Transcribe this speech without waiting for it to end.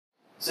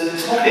So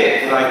the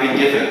topic that I've been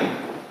given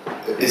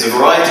is a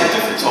variety of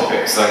different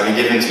topics that I've been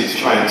given to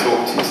try and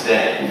talk to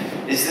today,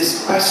 is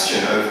this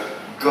question of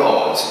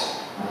God,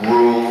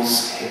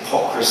 rules,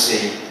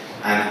 hypocrisy,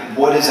 and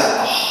what is at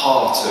the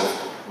heart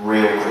of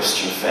real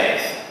Christian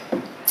faith.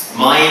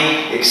 My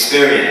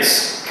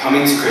experience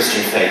coming to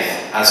Christian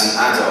faith as an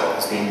adult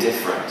has been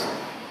different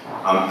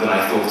than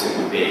I thought it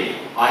would be.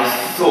 I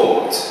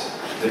thought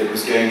that it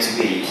was going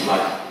to be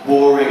like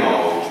boring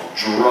old,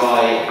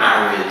 dry,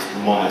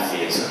 arid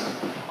monotheism.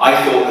 I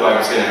thought that I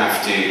was going to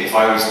have to, if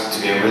I was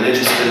to be a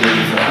religious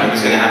believer, I was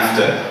going to have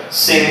to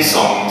sing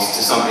songs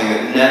to something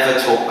that never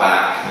talked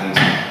back and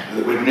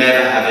that would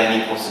never have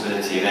any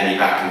possibility of any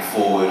back and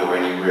forward or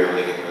any real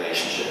living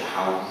relationship.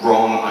 How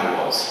wrong I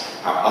was,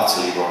 how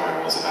utterly wrong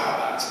I was about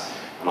that.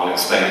 And I'll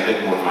explain a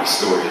bit more of my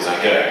story as I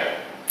go.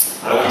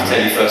 But I want to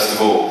tell you first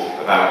of all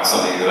about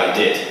something that I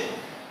did.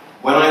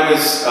 When I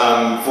was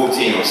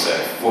 14 or so,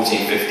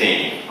 14,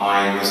 15,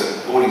 I was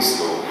at boarding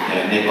school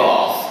near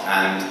Bath,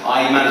 and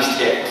I managed to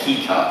get a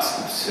key cut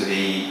to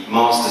the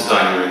master's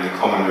dining room, the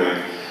common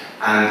room,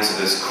 and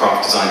to this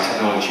craft design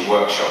technology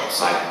workshop.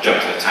 So I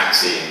jumped in a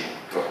taxi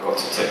and got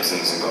to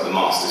Tipson's and got the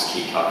master's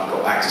key cut and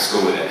got back to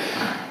school with it.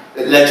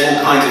 It led to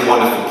all kinds of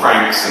wonderful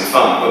pranks and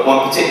fun, but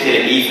one particular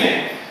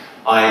evening,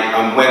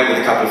 I went with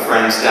a couple of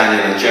friends,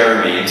 Daniel and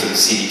Jeremy, into the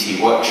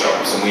CDT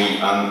workshops, and we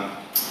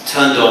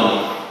turned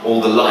on all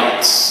the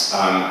lights,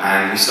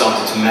 and we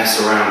started to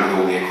mess around with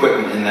all the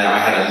equipment in there. I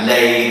had a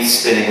lathe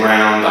spinning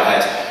round, I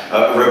had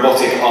a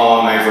robotic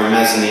arm over a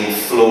mezzanine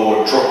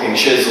floor, dropping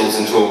chisels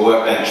into a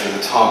workbench with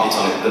a target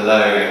on it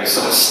below, and it was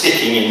sort of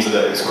sticking into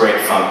that. It was great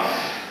fun.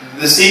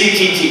 The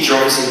CDT teacher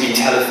obviously had been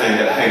telephoned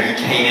at home.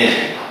 He came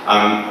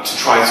in to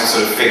try to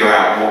sort of figure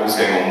out what was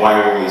going on, why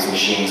were all these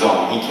machines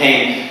on. He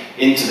came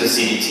into the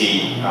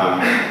CDT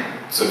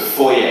sort of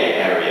foyer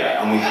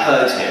area, and we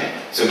heard him.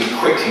 So we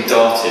quickly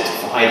darted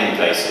for hiding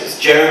places.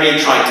 Jeremy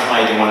tried to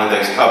hide in one of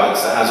those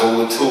cupboards that has all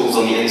the tools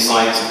on the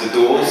insides of the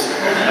doors.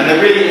 And there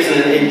really isn't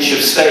an inch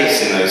of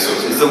space in those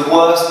sorts. It's the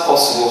worst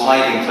possible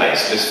hiding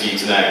place, just for you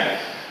to know.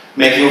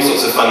 Making all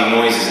sorts of funny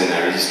noises in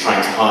there, he's just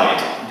trying to hide.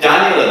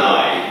 Daniel and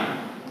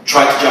I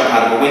tried to jump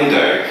out of a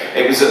window.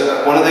 It was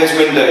one of those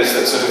windows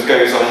that sort of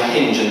goes on a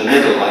hinge in the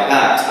middle like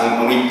that.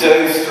 And we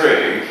dove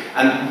through,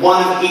 and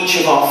one of each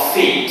of our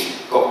feet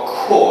got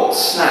caught,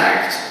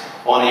 snagged,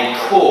 on a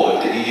cord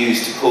that you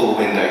use to pull the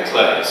window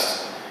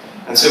closed.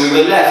 And so we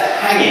were left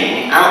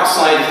hanging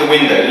outside of the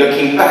window,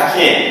 looking back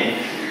in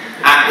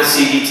at the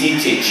CDT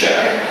teacher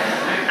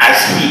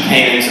as he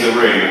came into the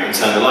room and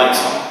turned the lights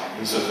on.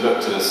 He sort of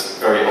looked at us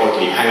very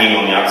oddly, hanging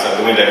on the outside of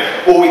the window.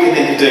 All we could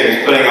think of doing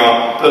was putting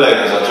our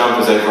pullovers, our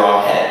jumpers over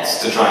our heads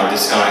to try and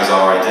disguise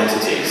our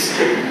identities.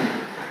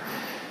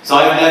 So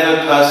I've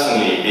never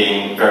personally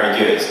been very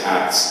good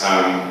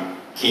at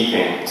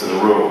keeping to the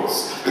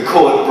rules. The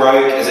cord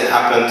broke as it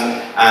happened,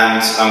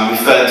 and we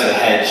fell into the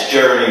hedge.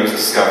 Jeremy was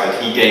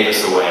discovered, he gave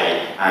us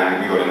away,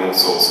 and we got in all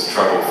sorts of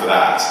trouble for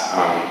that.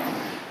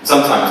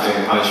 Sometimes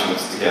doing the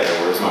punishments together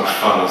were as much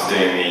fun as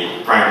doing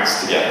the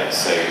pranks together,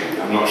 so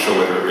I'm not sure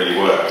whether it really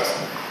worked.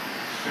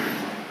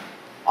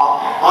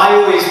 I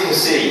always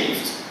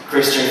perceived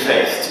Christian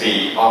faith to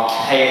be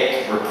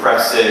archaic,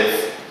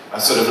 repressive,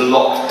 a sort of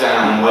locked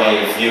down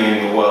way of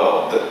viewing the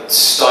world that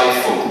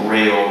stifled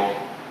real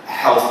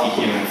healthy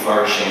human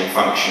flourishing and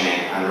functioning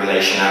and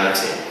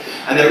relationality.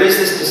 And there is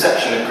this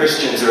perception that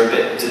Christians are a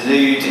bit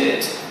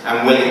deluded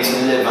and willing to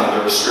live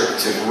under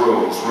restrictive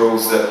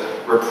rules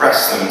that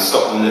repress them and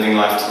stop them living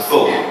life to the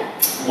full.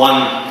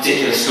 One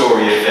particular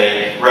story of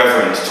a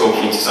reverend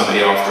talking to somebody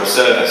after a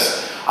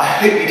service. "I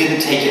hope you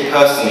didn't take it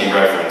personally,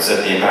 Reverend,"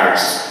 said the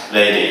embarrassed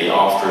lady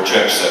after a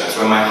church service,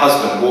 "when my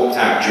husband walked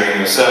out during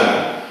your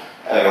sermon."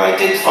 "Oh, I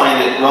did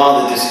find it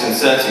rather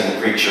disconcerting,"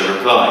 the preacher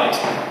replied.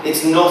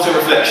 "It's not a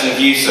reflection of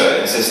you, sir,"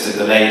 insisted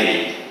the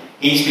lady.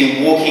 "He's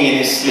been walking in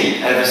his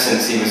sleep ever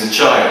since he was a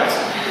child."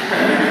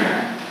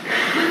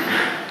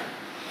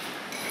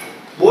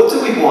 What do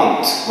we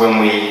want when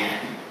we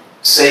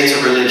say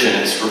to religion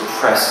it's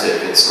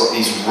repressive, it's got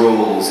these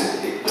rules,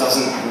 it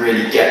doesn't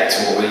really get to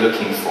what we're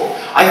looking for?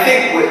 I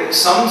think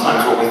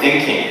sometimes what we're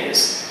thinking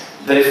is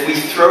that if we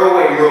throw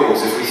away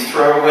rules, if we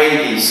throw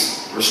away these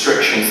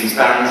restrictions, these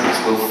boundaries,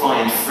 we'll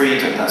find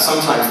freedom. That's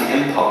sometimes the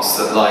impulse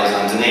that lies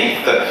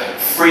underneath. That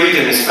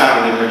freedom is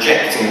found in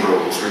rejecting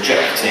rules,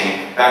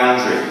 rejecting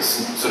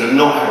boundaries, sort of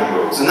not having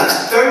rules. And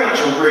that's very much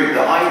a route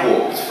that I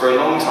walked for a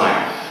long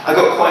time. I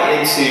got quite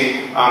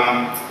into,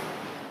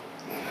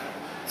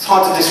 it's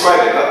hard to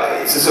describe it,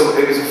 but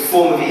it was a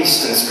form of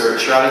Eastern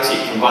spirituality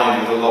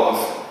combined with a lot of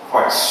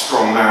quite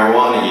strong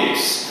marijuana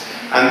use.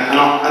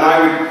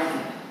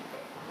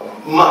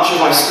 Much of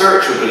my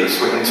spiritual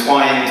beliefs were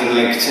entwined and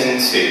linked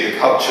into the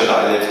culture that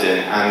I lived in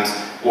and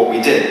what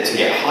we did to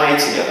get high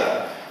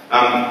together.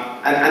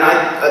 And I,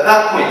 at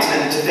that point,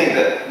 tended to think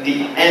that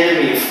the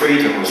enemy of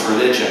freedom was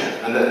religion,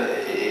 and that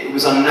it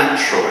was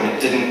unnatural and it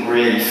didn't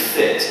really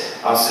fit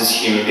us as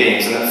human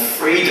beings, and that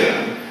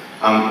freedom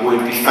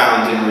would be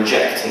found in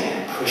rejecting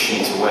it,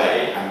 pushing it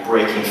away and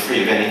breaking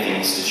free of anything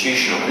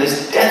institutional. And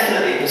there's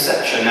definitely a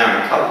perception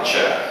now in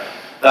culture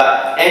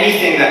that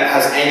anything that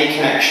has any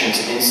connection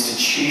to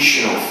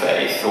institutional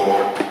faith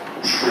or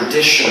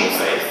traditional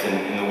faith,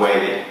 in the way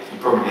that you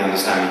probably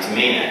understand me to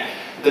mean it,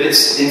 that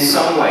it's in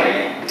some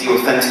way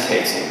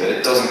de-authenticating, that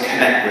it doesn't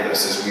connect with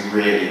us as we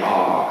really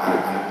are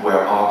and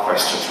where our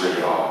questions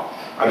really are.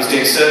 I was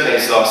doing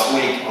surveys last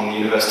week on the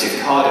University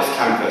of Cardiff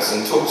campus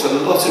and talked to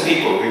a lot of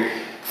people who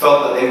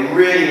felt that they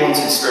really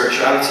wanted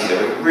spirituality. They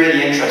were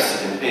really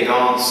interested in big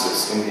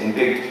answers, in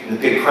the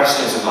big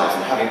questions of life,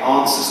 and having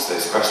answers to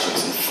those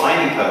questions and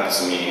finding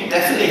purpose and meaning. And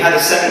definitely had a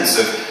sense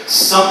of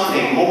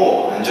something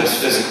more than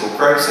just physical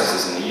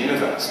processes in the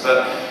universe.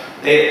 But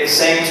they, at the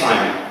same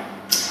time,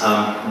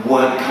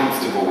 weren't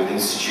comfortable with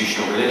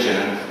institutional religion,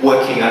 and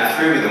working that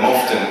through with them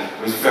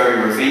often was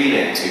very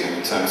revealing to them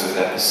in terms of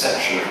their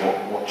perception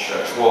of what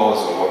church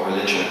was or what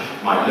religion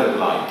might look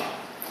like.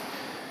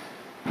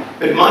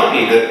 But it might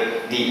be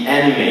that the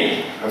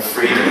enemy of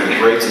freedom, the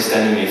greatest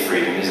enemy of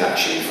freedom, is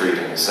actually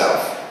freedom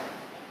itself.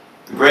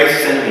 The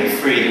greatest enemy of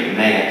freedom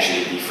may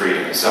actually be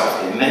freedom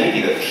itself. It may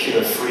be that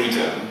pure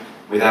freedom,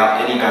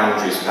 without any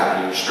boundaries, without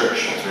any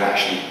restrictions, would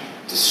actually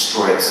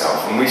destroy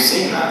itself. And we've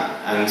seen that.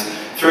 And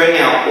throwing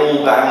out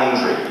all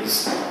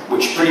boundaries,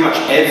 which pretty much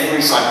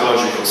every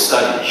psychological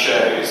study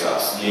shows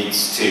us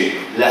leads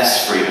to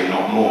less freedom,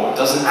 not more,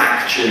 doesn't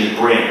actually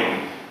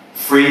bring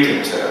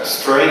freedom to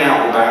us. Throwing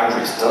out all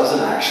boundaries doesn't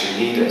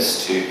actually lead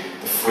us to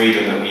the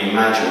freedom that we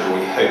imagined or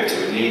we hoped it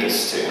would lead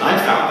us to. And I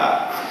found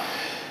that.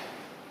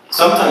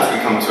 Sometimes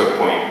we come to a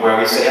point where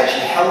we say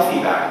actually healthy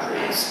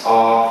boundaries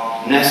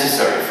are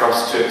necessary for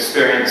us to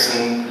experience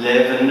and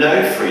live and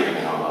know freedom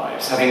in our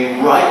lives.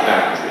 Having right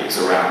boundaries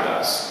around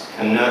us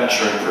can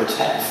nurture and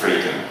protect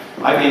freedom.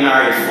 I've been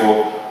married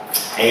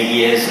for 8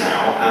 years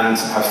now and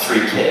have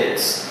 3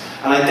 kids.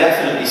 And I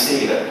definitely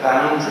see that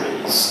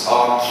boundaries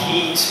are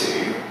key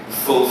to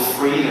full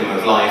freedom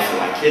of life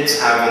that my kids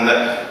have and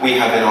that we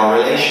have in our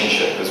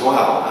relationship as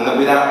well. And that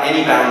without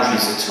any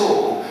boundaries at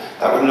all,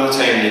 that would not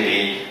only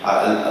be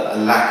a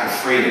lack of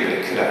freedom, but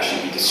it could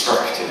actually be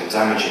destructive and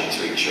damaging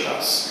to each of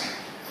us.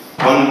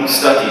 One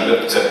study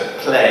looked at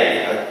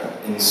play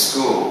in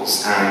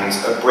schools, and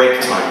at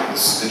break time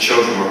the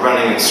children were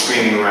running and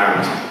screaming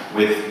around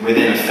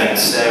within a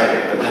fenced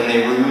area, but then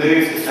they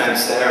removed the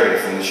fenced area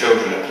from the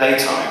children at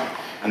playtime,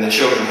 and the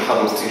children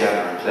huddled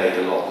together and played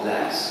a lot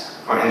less.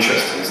 Quite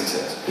interesting, isn't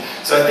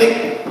it? So I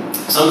think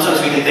sometimes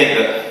we can think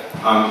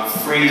that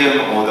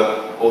freedom or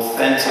the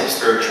authentic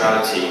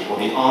spirituality or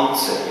the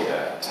answer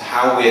here to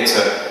how we're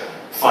to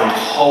find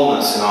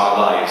wholeness in our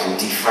lives and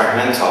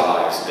defragment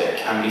our lives a bit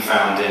can be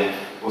found in,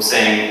 or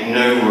saying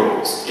no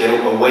rules, get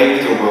away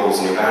with your rules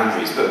and your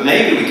boundaries. But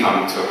maybe we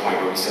come to a point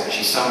where we say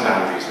actually some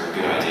boundaries are a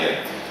good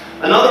idea.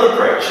 Another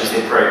approach is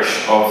the approach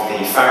of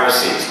the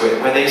Pharisees,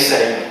 where they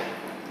say,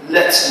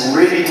 let's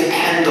really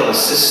depend on a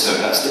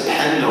system, let's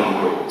depend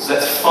on rules,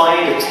 let's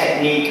find a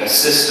technique, a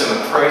system,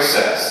 a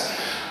process,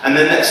 and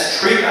then let's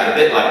treat that a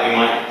bit like we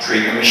might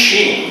treat a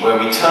machine, where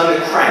we turn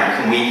the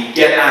crank and we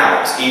get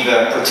out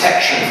either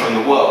protection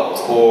from the world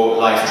or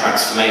life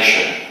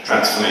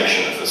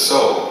transformation of the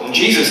soul. And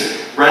Jesus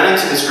ran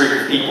into this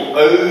group of people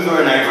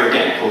over and over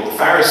again called the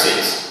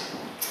Pharisees.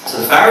 So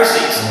the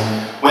Pharisees,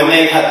 when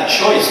they had the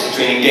choice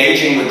between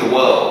engaging with the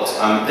world,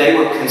 they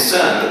were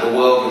concerned that the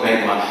world would make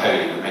them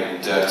unholy, would make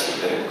them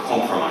dirty, that it would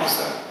compromise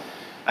them.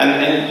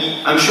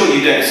 And I'm sure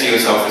you don't see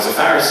yourself as a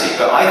Pharisee,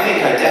 but I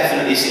think I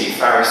definitely see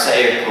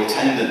Pharisaical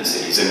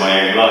tendencies in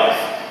my own life,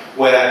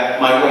 where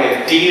my way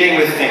of dealing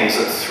with things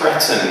that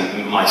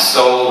threaten my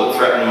soul, that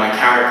threaten my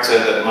character,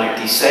 that might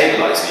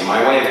destabilize me,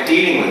 my way of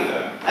dealing with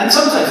them, and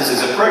sometimes this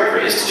is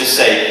appropriate, is to just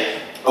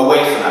say, away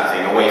from that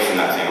thing, away from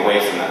that thing, away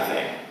from that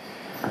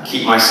thing.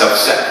 Keep myself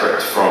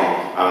separate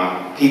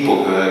from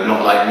people who are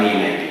not like me,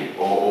 maybe,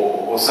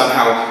 or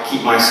somehow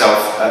keep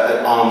myself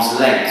at arm's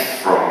length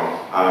from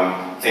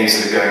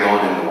things that are going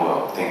on in the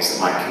world, things that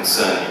might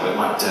concern me, or it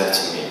might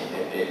dirty me,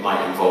 it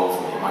might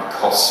involve me, it might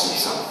cost me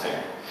something.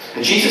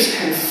 And Jesus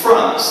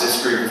confronts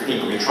this group of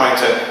people who try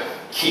to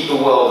keep the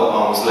world at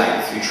arm's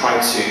length, who try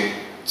to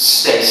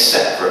stay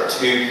separate,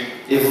 who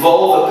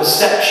evolve a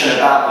perception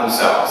about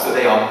themselves that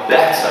they are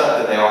better,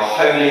 that they are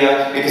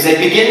holier, because they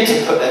begin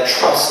to put their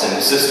trust in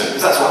the system,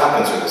 because that's what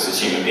happens with us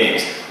as human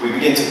beings. We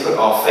begin to put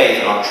our faith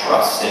and our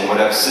trust in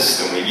whatever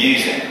system we're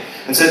using.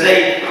 And so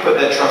they put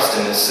their trust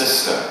in this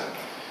system.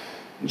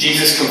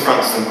 Jesus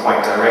confronts them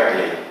quite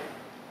directly.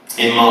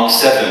 In Mark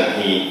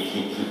 7,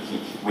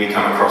 we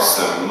come across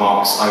them.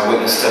 Mark's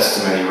eyewitness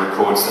testimony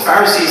records, the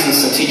Pharisees and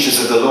some teachers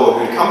of the law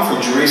who had come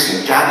from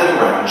Jerusalem gathered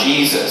around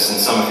Jesus and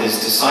some of his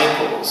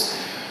disciples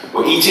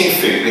were eating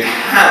food with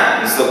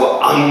hands that were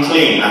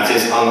unclean, that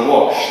is,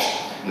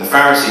 unwashed. And the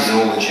Pharisees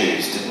and all the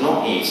Jews did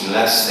not eat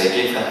unless they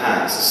give their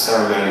hands a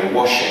ceremonial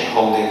washing,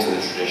 holding to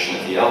the tradition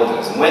of the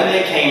elders. And when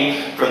they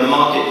came from the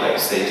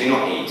marketplace, they do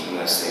not eat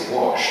unless they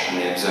wash. And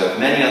they observe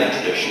many other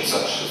traditions,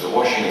 such as the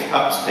washing of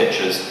cups,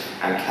 pitchers,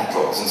 and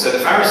kettles. And so the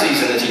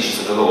Pharisees and the teachers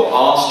of the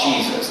law asked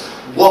Jesus,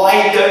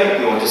 "Why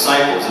don't your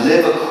disciples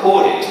live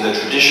according to the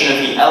tradition of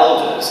the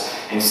elders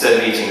instead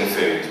of eating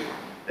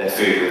their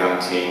food with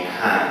unclean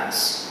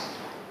hands?"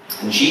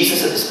 And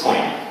Jesus at this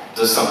point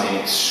does something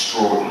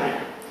extraordinary.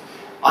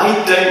 I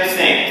don't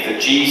think that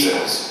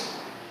Jesus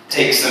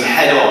takes them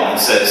head on and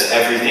says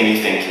everything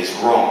you think is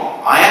wrong.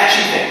 I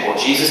actually think what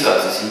Jesus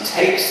does is he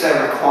takes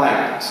their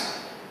requirement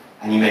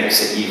and he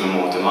makes it even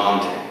more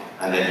demanding.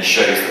 And then he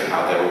shows them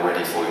how they're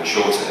already falling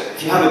short of it.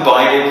 If you have a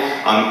Bible,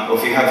 or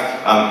if you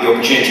have the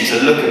opportunity to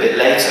look a bit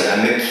later,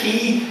 then the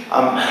key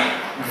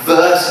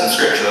verse in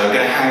Scripture that I'm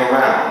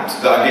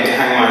going to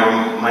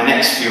hang my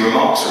next few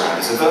remarks around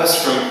is a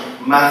verse from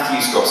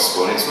Matthew's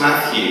Gospel, and it's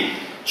Matthew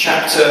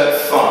chapter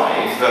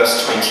 5,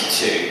 verse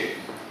 22.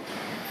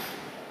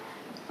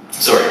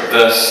 Sorry,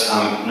 verse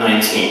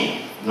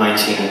 19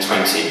 and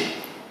 20.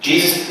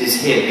 Jesus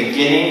is here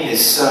beginning his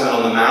Sermon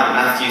on the Mount.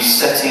 Matthew's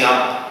setting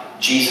up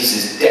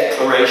Jesus'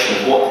 declaration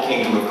of what the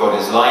kingdom of God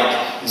is like.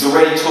 He's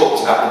already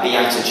talked about the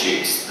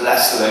Beatitudes.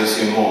 Blessed are those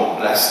who mourn.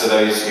 Blessed are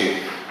those who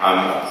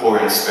are poor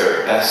in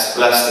spirit. Blessed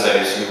are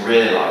those who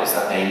realise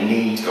that they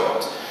need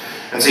God.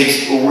 And so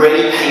he's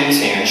already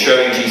painting and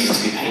showing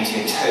Jesus to be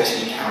painting a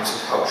totally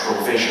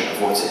countercultural vision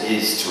of what it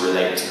is to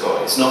relate to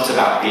God. It's not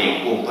about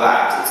being all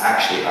that. It's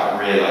actually about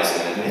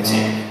realising and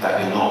admitting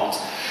that you're not.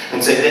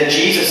 And so then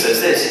Jesus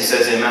says this, he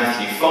says in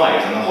Matthew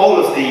 5, and the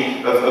whole of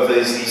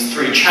these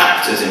three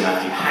chapters in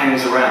Matthew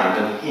hangs around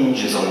and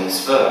hinges on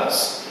this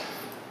verse.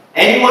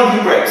 Anyone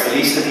who breaks the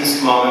least of these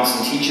commandments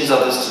and teaches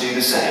others to do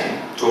the same,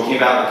 talking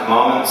about the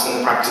commandments and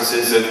the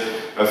practices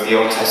of the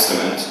Old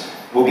Testament,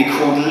 will be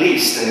called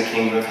least in the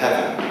kingdom of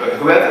heaven. But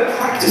whoever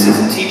practices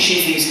and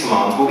teaches these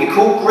commands will be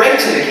called great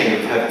in the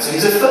kingdom of heaven. So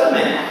he's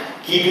affirming,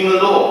 keeping the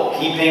law,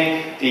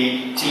 keeping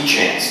the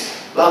teachings.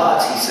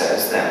 But, he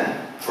says then,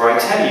 for I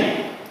tell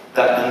you,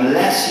 that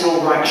unless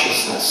your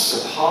righteousness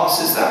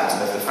surpasses that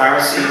of the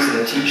Pharisees and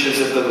the teachers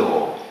of the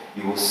law,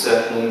 you will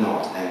certainly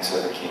not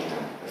enter the kingdom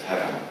of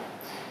heaven.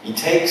 He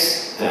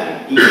takes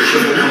then each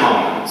of the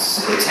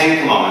commandments, the 10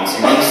 commandments,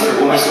 he runs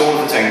through almost all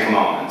of the 10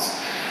 commandments,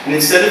 and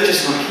instead of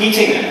just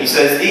repeating them, he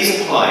says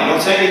these apply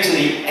not only to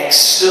the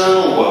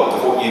external world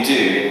of what you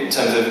do in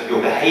terms of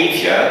your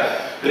behaviour,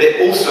 but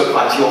it also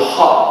applies to your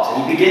heart.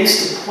 And he begins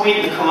to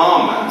point the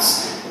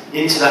commandments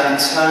into that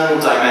internal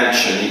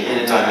dimension, the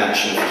inner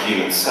dimension of the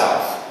human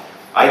self.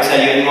 I tell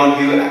you, anyone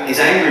who is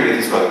angry with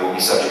his brother will be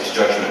subject to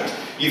judgment.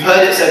 You've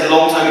heard it said a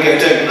long time ago,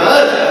 don't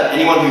murder.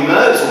 Anyone who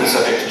murders will be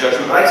subject to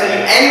judgment. But I tell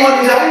you, anyone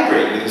who's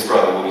angry with his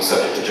brother will be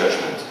subject to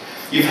judgment.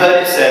 You've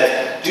heard it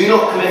said, do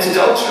not commit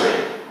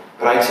adultery.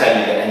 But I tell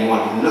you that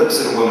anyone who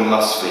looks at a woman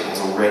lustfully has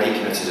already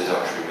committed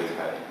adultery with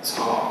her in his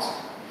heart.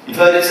 You've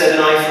heard it said,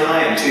 an eye for an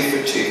eye and tooth for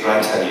a tooth. But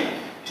I tell you,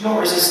 do not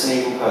resist an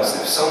evil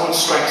person. If someone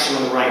strikes you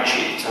on the right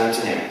cheek, turn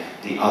to him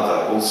the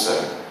other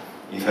also.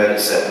 You've heard it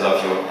said,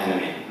 love your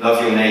enemy,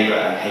 love your neighbour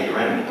and hate your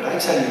enemy. But I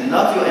tell you,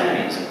 love your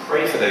enemies and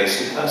pray for those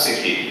who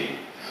persecute you.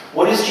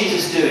 What is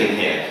Jesus doing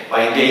here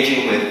by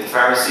engaging with the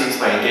Pharisees,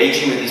 by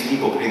engaging with these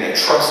people, putting their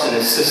trust in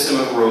this system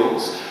of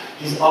rules?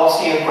 He's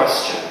asking a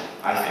question,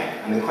 I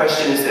think. And the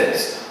question is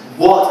this: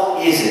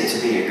 what is it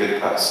to be a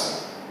good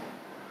person?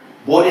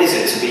 What is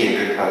it to be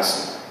a good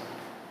person?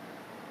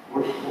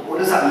 What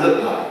does that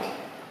look like?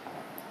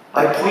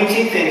 By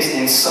pointing things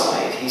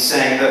inside, he's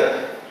saying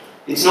that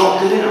it's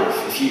not good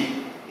enough if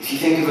you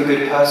think of a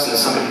good person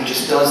as somebody who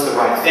just does the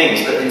right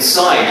things, but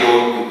inside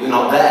you're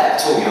not there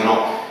at all. You're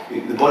not.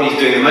 The body's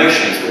doing the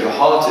motions, but your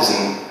heart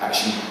isn't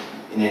actually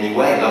in any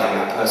way loving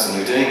that person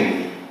you're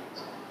doing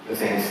the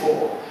thing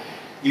for.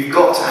 You've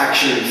got to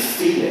actually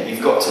feel it.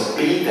 You've got to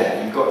be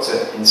there. You've got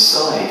to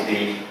inside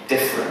be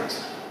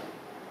different.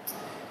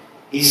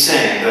 He's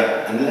saying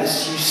that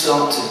unless you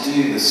start to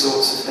do the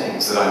sorts of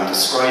things that I'm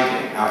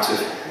describing out of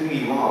who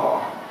you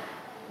are,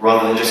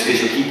 rather than just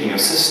because you're keeping your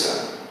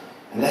system,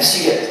 unless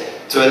you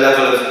get to a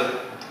level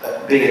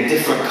of being a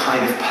different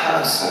kind of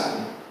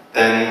person,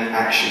 then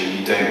actually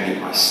you don't meet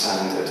my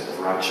standard of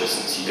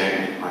righteousness, you don't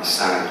meet my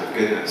standard of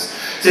goodness.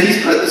 So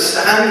he's put the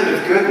standard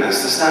of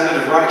goodness, the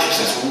standard of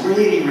righteousness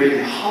really,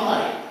 really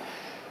high.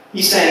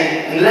 He's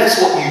saying,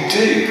 unless what you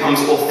do comes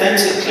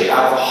authentically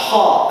out of a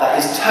heart that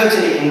is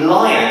totally in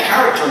line, a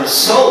character and a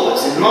soul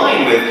that's in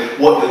line with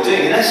what you're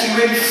doing, unless you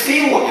really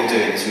feel what you're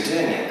doing as you're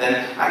doing it,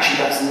 then actually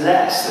that's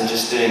less than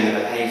just doing the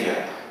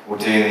behaviour or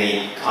doing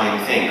the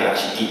kind thing, but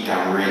actually deep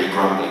down really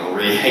grumbling or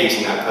really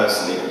hating that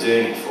person that you're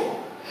doing it for.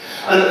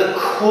 And at the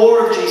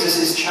core of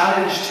Jesus'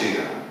 challenge to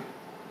them,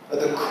 at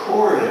the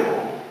core of it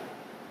all,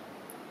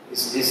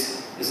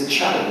 is a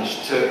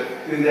challenge to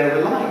who they're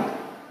relying on,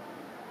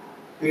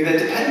 who they're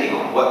depending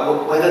on,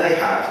 whether they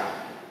have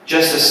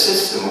just a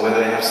system or whether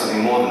they have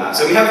something more than that.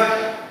 So we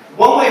have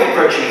one way of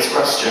approaching this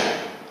question: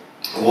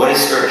 what is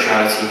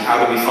spirituality?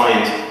 How do we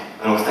find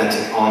an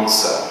authentic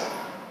answer?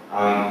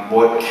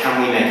 What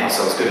can we make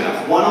ourselves good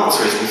enough? One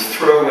answer is we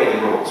throw away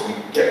the rules. We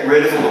get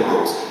rid of all the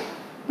rules.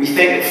 We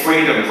think that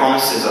freedom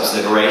promises us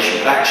liberation,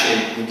 but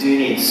actually we do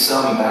need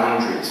some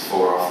boundaries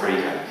for our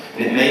freedom.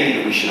 And it may be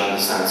that we should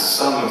understand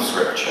some of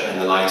Scripture in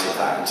the light of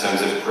that, in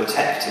terms of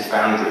protective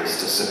boundaries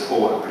to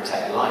support and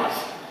protect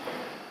life.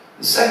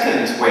 The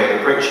second way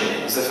of approaching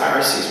it is the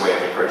Pharisees' way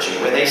of approaching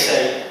it, where they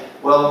say,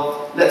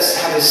 well, let's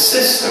have a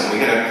system.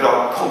 We're going to put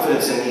our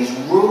confidence in these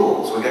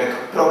rules. We're going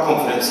to put our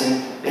confidence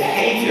in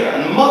behaviour.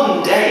 And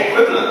modern day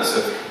equivalents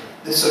of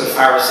this sort of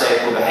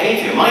Pharisaical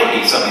behaviour might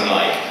be something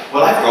like,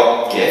 well, I've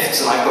got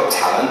gifts and I've got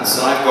talents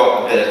and I've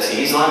got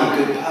abilities and I'm a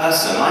good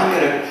person. I'm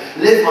going to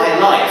live my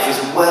life as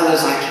well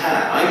as I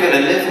can. I'm going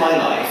to live my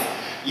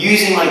life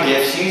using my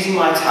gifts, using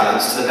my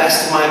talents to the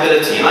best of my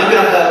ability. And I'm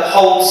going to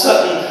hold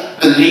certain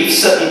beliefs,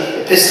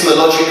 certain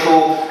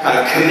epistemological kind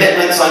of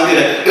commitments. I'm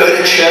going to go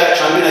to church.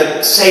 I'm going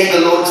to say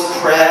the Lord's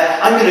Prayer.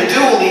 I'm going to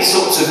do all these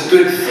sorts of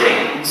good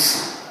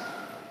things.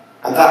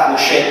 And that will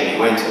shape me,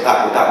 won't it?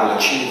 That will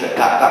achieve it.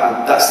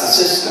 That's the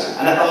system.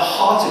 And at the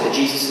heart of it,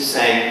 Jesus is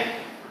saying,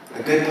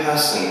 a good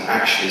person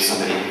actually is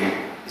somebody who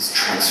is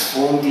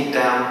transformed deep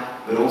down,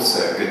 but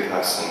also a good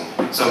person.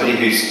 Somebody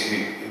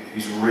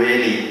who's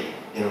really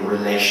in a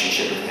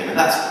relationship with him. And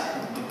that's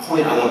the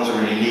point I want to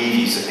really leave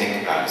you to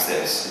think about is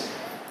this.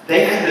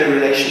 They had no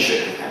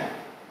relationship with him.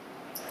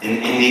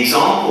 In the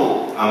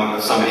example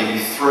of somebody who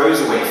throws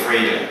away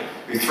freedom,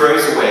 who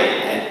throws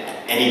away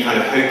any kind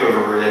of hope of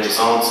a religious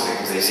answer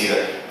because they see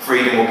that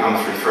freedom will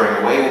come through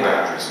throwing away all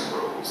boundaries and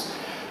rules,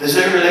 there's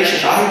no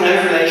relationship. I have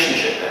no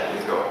relationship there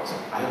with God.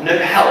 I have no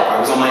help. I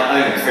was on my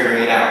own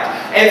figuring it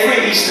out.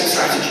 Every Eastern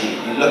strategy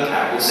that you look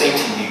at will say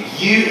to you,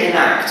 you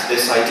enact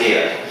this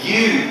idea.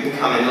 You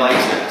become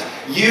enlightened.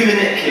 You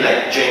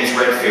manipulate James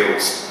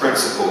Redfield's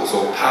principles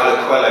or Paulo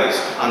Coelho's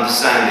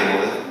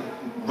understanding or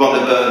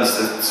Rhonda Byrne's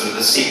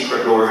the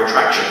secret law of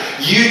attraction.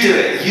 You do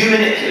it. You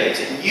manipulate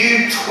it.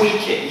 You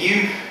tweak it.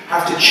 You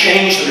have to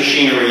change the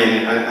machinery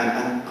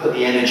and put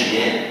the energy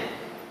in.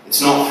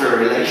 It's not through a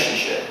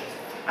relationship.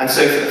 And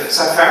so for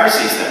the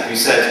Pharisees then, who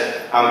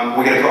said,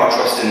 we're going to put our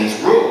trust in these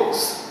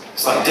rules,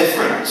 it's like a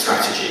different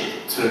strategy,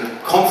 sort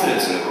of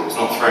confidence in the rules,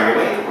 not throwing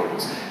away the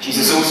rules.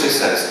 Jesus also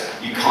says,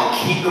 you can't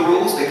keep the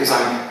rules because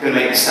I'm going to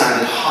make the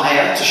standard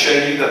higher to show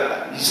you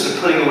that you're sort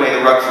of pulling away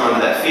the rug from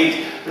under their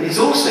feet. But he's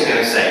also going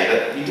to say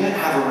that you don't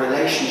have a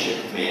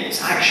relationship with me, and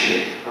it's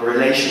actually a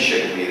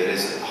relationship with me that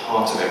is at the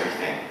heart of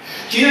everything.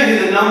 Do you know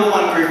who the number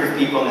one group of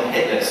people on the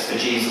hit list for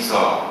Jesus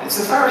are? It's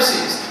the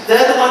Pharisees.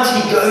 They're the ones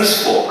he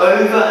goes for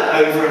over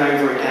and over and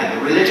over again.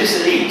 The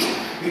religious elite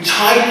who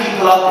tie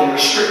people up in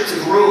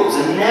restrictive rules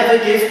and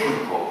never give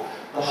people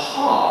the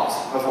heart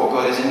of what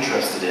God is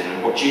interested in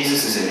and what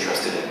Jesus is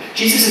interested in.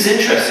 Jesus is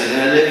interested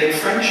in a living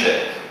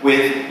friendship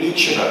with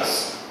each of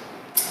us.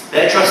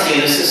 They're trusting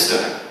in a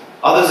system.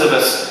 Others of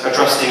us are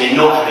trusting in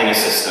not having a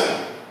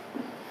system.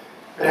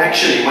 But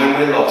actually, when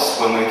we're lost,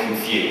 when we're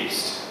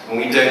confused, when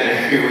we don't know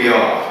who we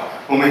are,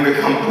 when we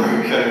become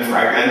broken and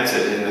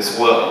fragmented in this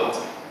world,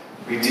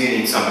 we do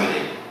need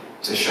somebody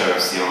to show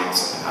us the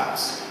answer,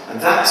 perhaps. And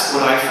that's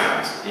what I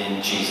found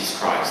in Jesus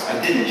Christ.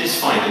 I didn't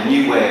just find a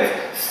new way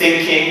of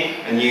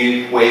thinking, a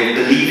new way of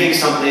believing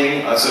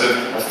something, a sort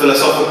of a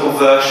philosophical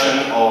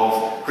version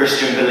of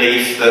Christian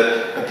belief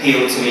that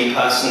appealed to me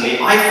personally.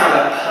 I found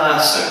a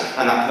person,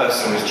 and that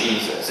person was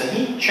Jesus. And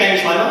he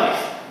changed my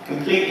life.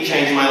 Completely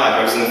changed my life.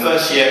 I was in the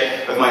first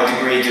year of my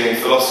degree doing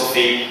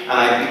philosophy, and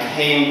I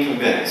became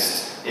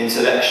convinced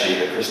intellectually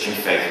that Christian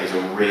faith was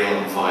a real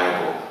and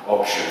viable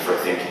option for a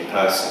thinking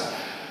person.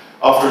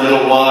 After a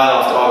little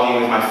while, after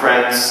arguing with my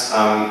friends,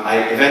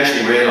 I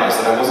eventually realised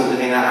that I wasn't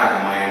living that out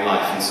in my own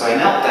life. And so I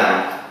knelt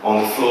down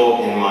on the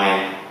floor in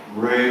my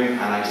room,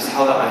 and I just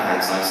held up my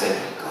hands and I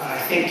said, God, I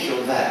think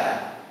you're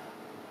there,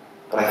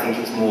 but I think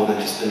it's more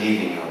than just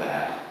believing you're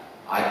there.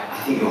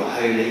 I think you're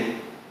holy, and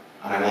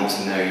I want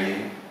to know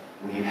you.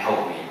 Will you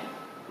help me?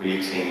 Will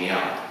you clean me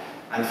up?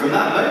 And from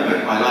that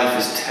moment, my life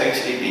has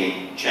totally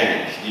been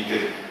changed.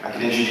 I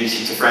could introduce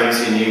you to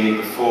friends who knew me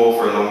before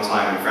for a long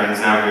time, and friends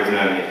now who have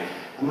known me.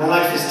 And my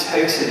life is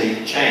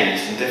totally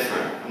changed and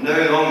different. I'm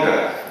no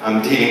longer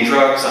dealing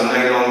drugs. I'm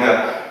no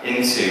longer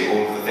into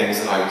all of the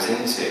things that I was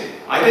into.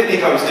 I don't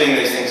think I was doing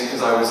those things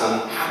because I was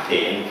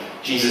unhappy, and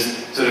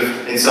Jesus sort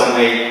of, in some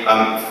way,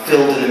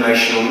 filled an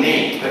emotional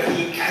need. But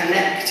he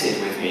connected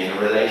with me in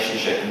a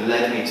relationship and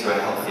led me to a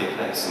healthier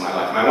place in my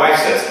life. My wife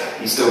says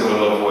he's still got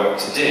a lot of work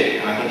to do,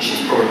 and I think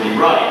she's probably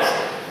right.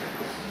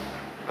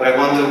 But I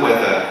wonder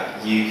whether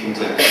you can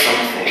glimpse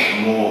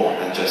something more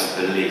than just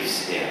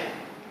beliefs here.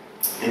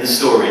 In the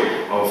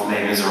story of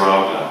Les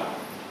Miserables,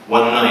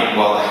 one night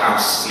while the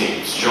house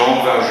sleeps,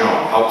 Jean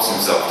Valjean helps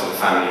himself to the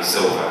family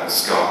silver and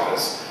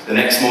scarpers. The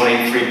next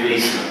morning, 3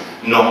 policemen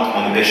knock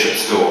on the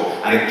bishop's door,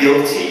 and a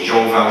guilty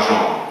Jean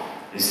Valjean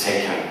is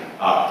taken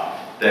up.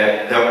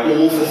 They're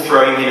all for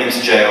throwing him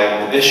into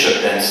jail. The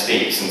bishop then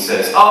speaks and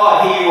says,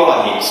 "Ah, here you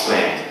are," he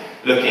explained,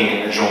 looking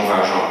at Jean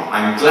Valjean.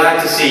 "I'm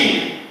glad to see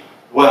you.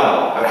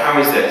 Well, but how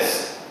is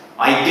this?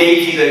 I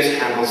gave you those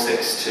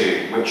candlesticks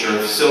too, which are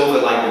of silver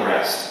like the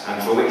rest,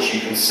 and for which you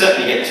can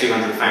certainly get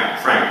 200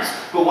 francs.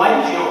 But why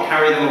did you not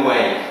carry them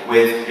away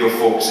with your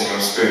forks and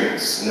your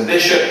spoons? And the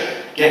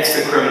bishop gets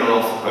the criminal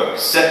off the hook,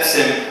 sets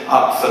him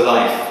up for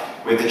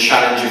life with the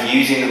challenge of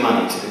using the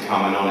money to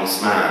become an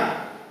honest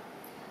man.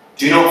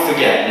 Do not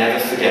forget,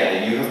 never forget,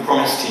 that you have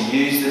promised to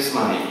use this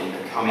money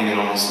in becoming an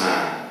honest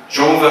man.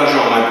 Jean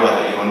Valjean, my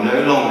brother, you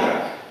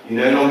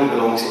no longer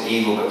belong to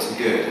evil but to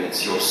good, and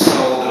it's your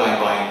soul that I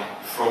buy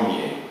from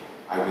you.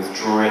 I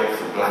withdraw it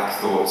from black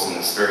thoughts and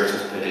the spirit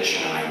of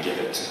perdition, and I give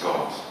it to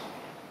God.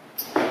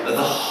 At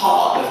the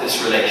heart of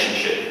this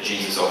relationship that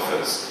Jesus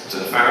offers to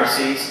the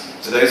Pharisees,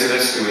 to those of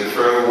us who would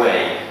throw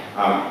away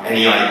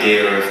any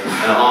idea of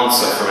an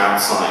answer from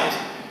outside,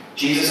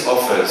 Jesus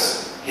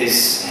offers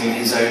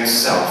his own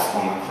self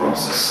on the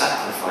cross, a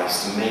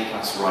sacrifice to make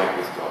us right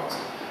with God.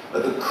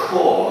 At the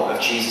core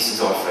of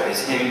Jesus' offer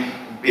is him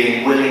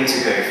being willing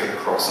to go for the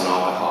cross on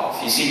our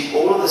behalf. You see,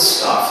 all of the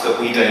stuff that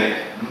we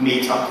don't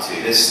meet up to,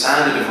 this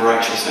standard of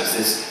righteousness,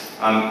 this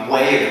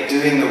way of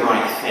doing the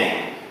right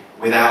thing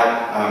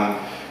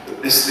without,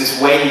 this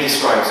way he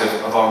describes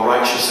of our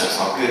righteousness,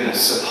 our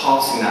goodness,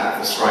 surpassing that of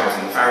the scribes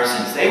and the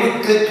Pharisees. They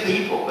were good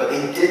people, but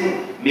they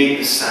didn't meet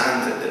the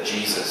standard that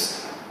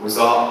Jesus was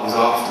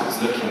after,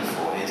 was looking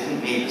for. They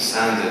didn't meet the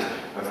standard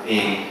of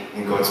being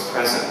in God's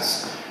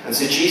presence. And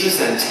so Jesus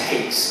then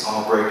takes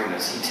our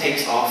brokenness, he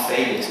takes our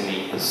failure to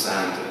meet his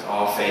standard,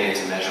 our failure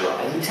to measure up,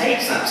 and he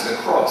takes that to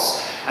the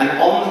cross. And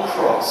on the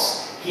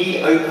cross,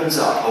 he opens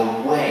up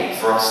a way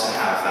for us to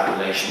have that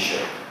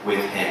relationship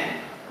with him.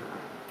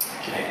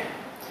 Okay.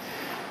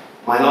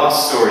 My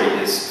last story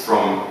is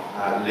from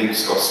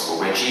Luke's Gospel,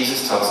 where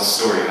Jesus tells a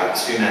story about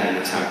two men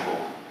in the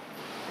temple.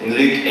 In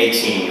Luke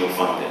 18, you'll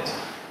find it.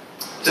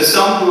 To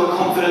some who were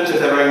confident of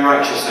their own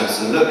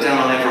righteousness and looked down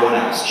on everyone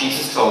else,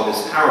 Jesus told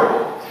this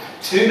parable.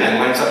 Two men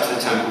went up to the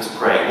temple to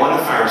pray, one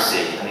a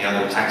Pharisee and the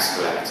other a tax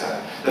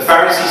collector. The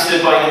Pharisee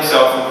stood by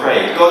himself and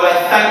prayed, God,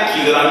 I thank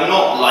you that I'm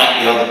not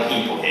like the other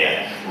people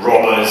here,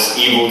 robbers,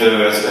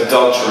 evildoers,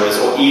 adulterers,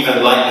 or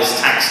even like this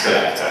tax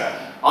collector.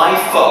 I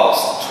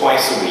fast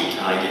twice a week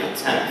and I give a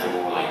tenth of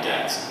all I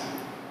get.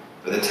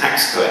 But the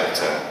tax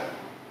collector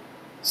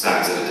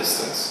stands at a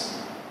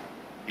distance.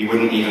 He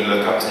wouldn't even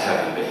look up to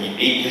heaven, but he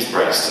beat his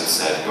breast and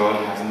said,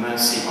 God, have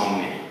mercy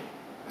on me,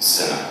 a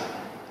sinner.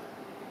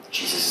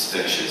 Jesus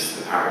finishes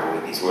the parable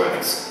with these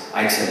words.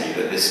 I tell you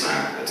that this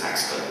man, the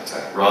tax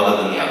collector,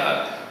 rather than the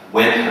other,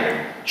 went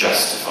home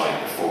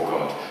justified before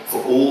God.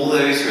 For all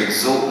those who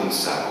exalt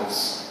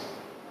themselves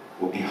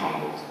will be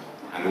humbled,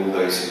 and all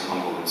those who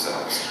humble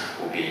themselves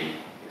will be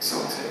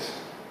exalted.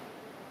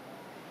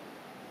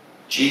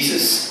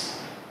 Jesus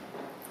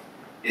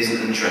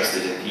isn't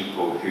interested in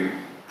people who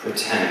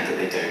pretend that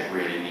they don't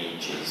really need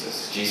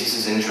Jesus. Jesus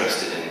is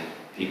interested in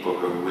people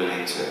who are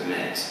willing to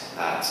admit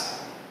that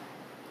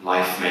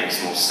life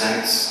makes more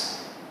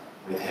sense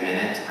with him in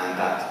it, and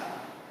that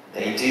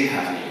they do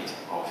have need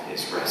of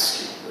his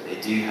rescue, that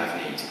they do have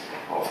need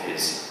of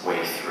his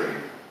way through.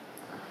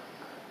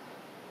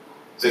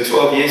 So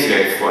 12 years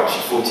ago, well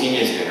actually 14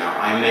 years ago now,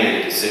 I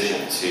made a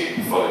decision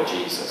to follow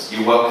Jesus.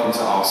 You're welcome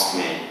to ask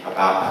me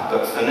about that,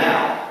 but for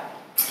now,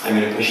 I'm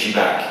going to push you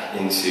back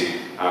into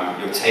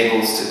your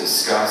tables to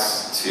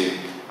discuss, to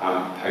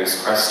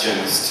pose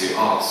questions, to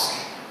ask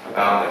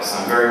about this.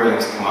 I'm very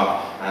willing to come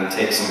up and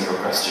take some of your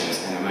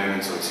questions in a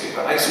moment or two.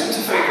 But I just want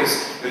to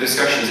focus your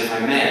discussions, if I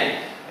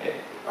may,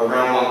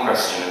 around one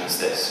question, and it's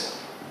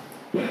this.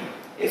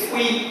 If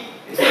we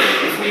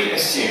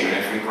assume and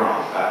if we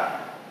grant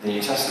that the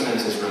New Testament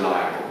is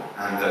reliable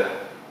and that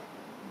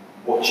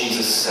what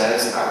Jesus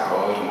says about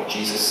God and what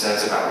Jesus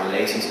says about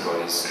relating to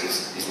God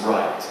is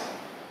right,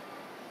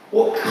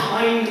 what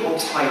kind or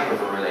type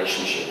of a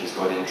relationship is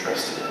God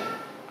interested in?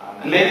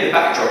 And maybe the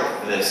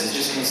backdrop for this is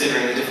just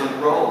considering the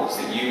different roles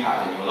that you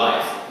have in your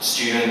life.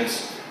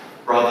 Student,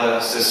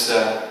 brother,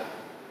 sister,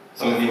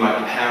 some of you might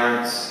be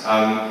parents,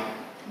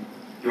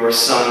 you're a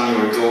son,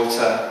 you're a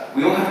daughter.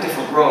 We all have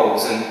different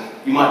roles, and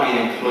you might be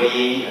an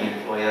employee, an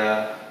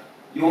employer.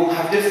 You all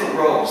have different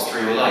roles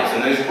through your life,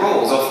 and those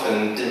roles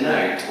often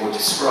denote or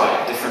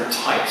describe different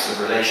types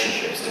of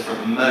relationships,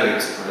 different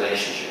modes of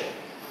relationship.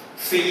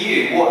 For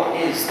you, what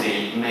is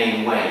the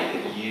main way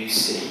that you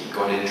see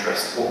God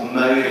interested? What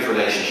mode of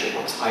relationship,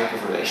 what type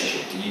of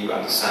relationship do you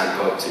understand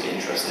God to be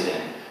interested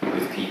in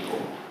with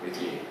people,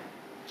 with you?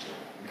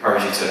 I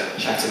encourage you to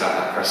chat about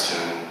that question,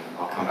 and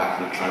I'll come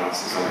back and try and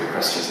answer some of your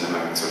questions in a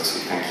moment or two.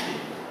 Thank you.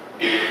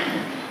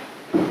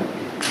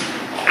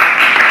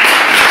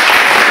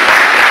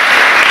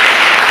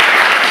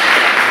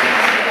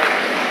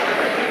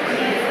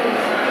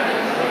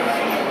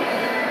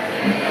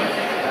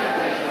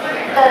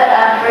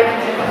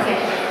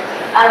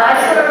 I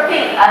just want to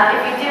repeat,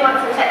 if you do want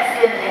to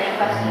text in any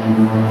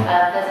questions,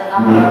 there's a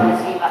number on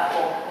this feedback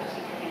form, which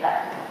you can do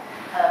that.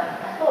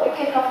 I thought we'd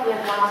kick off with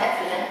one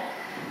text in.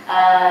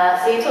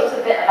 So you talked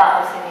a bit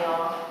about this in your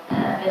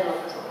middle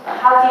of the talk, but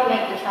how do you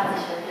make the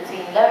transition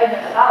between knowing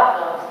about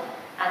God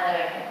and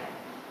knowing Him?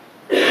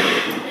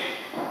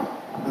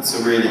 That's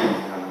a really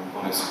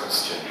honest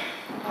question.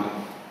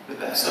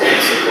 best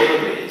answer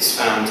probably is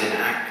found in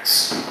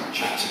Acts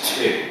chapter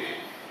 2,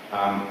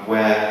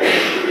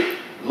 where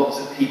lots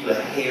of people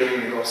are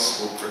hearing the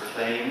gospel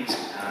proclaimed,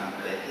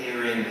 they're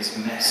hearing this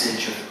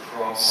message of the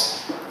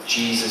cross, of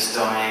Jesus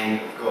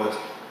dying, of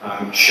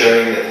God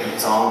showing that he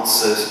has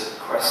answered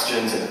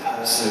questions in the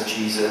person of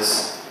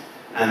Jesus.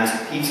 And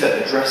Peter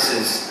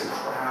addresses the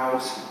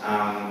crowd,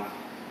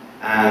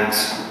 and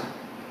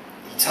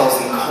he tells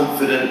them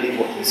confidently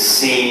what he's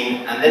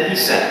seen, and then he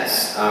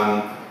says,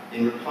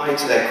 in reply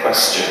to their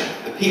question,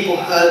 the people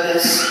heard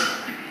this,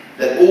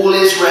 that all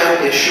Israel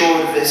be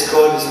assured of this,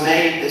 God has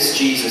made this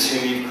Jesus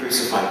whom you've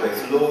crucified,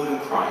 both Lord and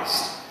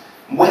Christ.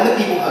 And when the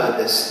people heard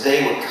this,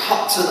 they were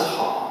cut to the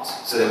heart.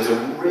 So there was a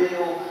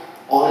real,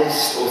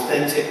 honest,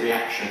 authentic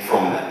reaction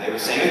from them. They were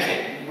saying,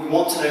 okay, we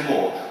want to know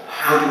more.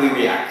 How do we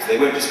react? They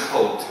weren't just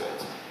cold to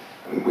it.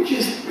 I mean, which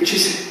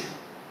is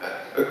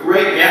a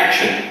great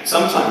reaction.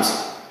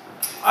 Sometimes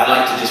I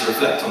like to just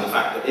reflect on the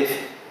fact that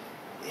if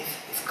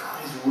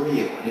God is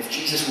real, and if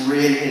Jesus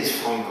really is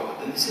from God,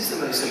 then this is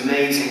the most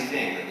amazing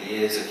thing that the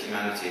ears of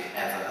humanity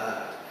have ever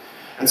heard.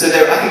 And so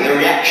I think their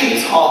reaction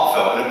is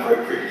heartfelt and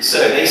appropriately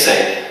so. They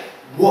say,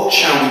 what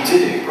shall we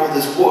do?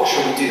 Brothers, what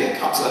shall we do? They're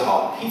cut to the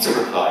heart. Peter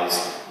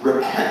replies,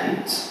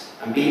 repent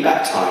and be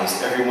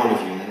baptized, every one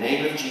of you, in the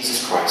name of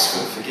Jesus Christ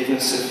for the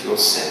forgiveness of your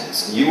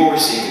sins, and you will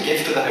receive the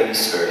gift of the Holy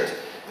Spirit.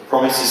 The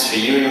promise is for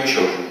you and your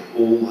children,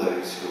 all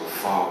those who are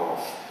far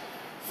off,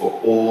 for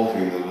all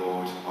whom the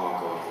Lord our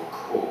God will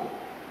call.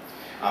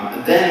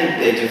 And then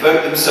they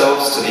devote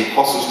themselves to the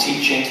apostles'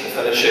 teaching, to the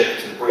fellowship,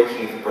 to the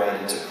breaking of the bread,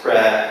 and to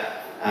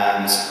prayer,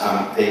 and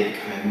they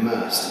become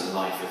immersed in the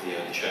life of the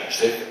early church.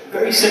 So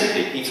very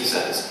simply, Peter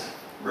says,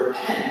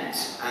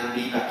 repent and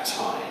be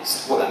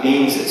baptized. What that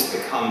means is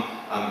become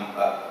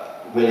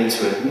willing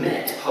to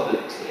admit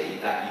publicly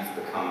that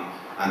you've become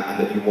and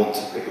that you want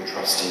to put your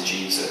trust in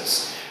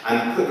Jesus.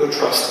 And put your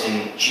trust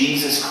in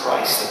Jesus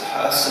Christ, the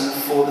person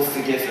for the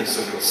forgiveness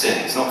of your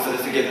sins, not for the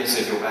forgiveness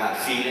of your bad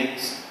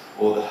feelings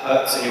or the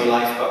hurts in your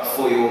life, but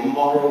for your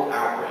moral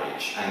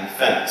outrage and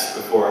offence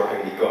before a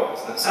holy God.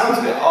 And that sounds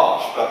a bit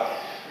harsh, but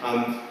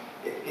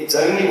it's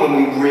only when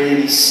we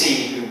really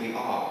see who we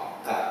are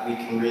that we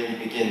can really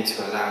begin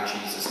to allow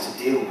Jesus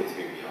to deal with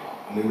who we are.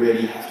 And we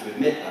really have to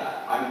admit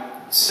that.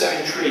 I'm so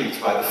intrigued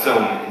by the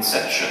film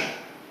Inception.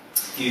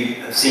 If you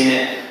have seen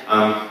it,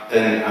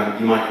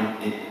 then you might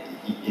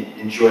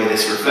enjoy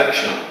this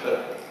reflection on it.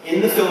 But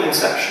in the film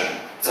Inception,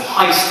 it's a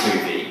heist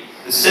movie.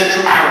 The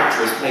central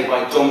character is played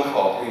by Don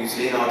Cobb, who's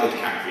Leonardo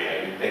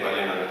DiCaprio, played by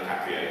Leonardo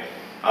DiCaprio.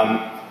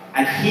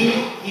 And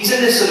he's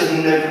in this sort of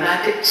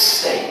nomadic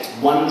state,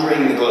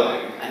 wandering the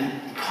globe, and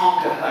he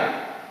can't go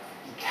home.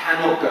 He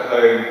cannot go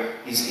home.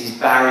 He's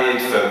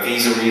barred for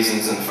visa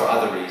reasons and for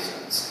other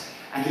reasons.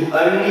 And he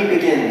only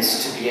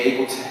begins to be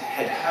able to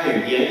head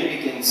home. He only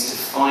begins to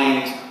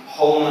find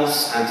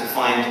wholeness and to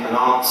find an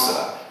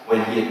answer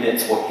when he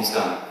admits what he's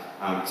done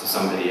to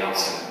somebody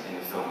else in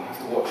the film. You have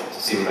to watch it to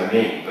see what I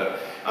mean. But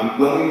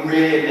when we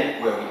really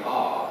admit where we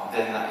are,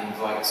 then that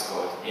invites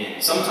God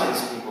in.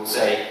 Sometimes people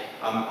say,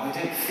 I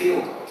don't feel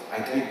God.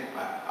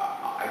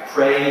 I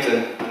prayed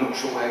and I'm not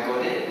sure where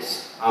God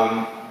is.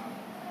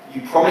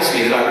 You promised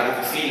me that I would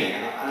have a feeling,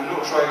 and I'm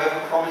not sure I've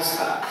ever promised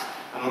that.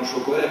 I'm not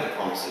sure God ever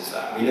promises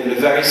that. We live in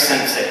a very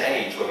sensate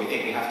age where we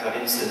think we have to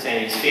have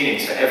instantaneous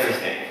feelings for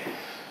everything.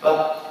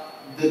 But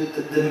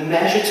the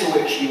measure to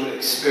which you will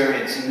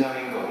experience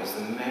knowing God is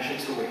the measure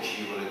to which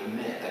you will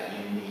admit that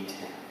you need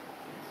Him.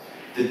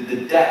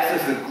 The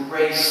depth of the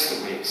grace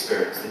that we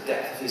experience, the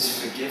depth of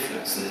His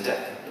forgiveness, and the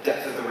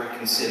depth of the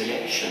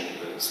reconciliation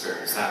that you'll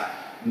experience, that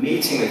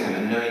meeting with Him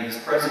and knowing His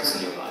presence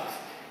in your life,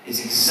 is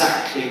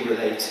exactly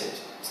related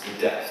to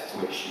the depth to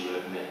which you will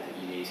admit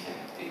that you need Him,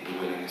 the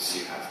willingness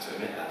you have to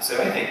admit that. So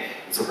I think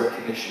it's a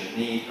recognition of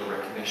need, a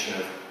recognition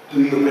of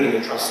who you're putting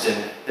your trust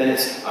in, then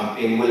it's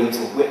being willing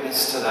to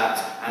witness to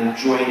that and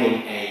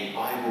joining a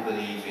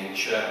Bible-believing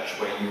church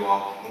where you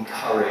are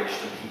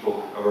encouraged and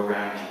people are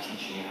around you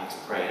teaching you how to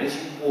pray. And as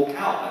you walk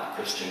out that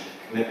Christian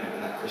commitment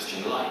and that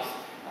Christian life,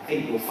 I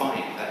think you'll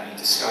find that you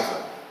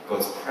discover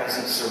God's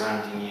presence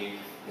surrounding you,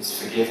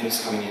 His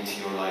forgiveness coming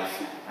into your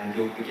life, and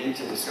you'll begin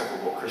to discover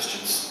what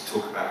Christians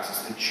talk about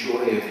as the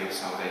joy of your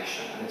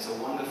salvation. And it's a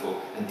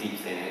wonderful and deep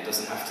thing, and it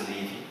doesn't have to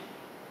leave you.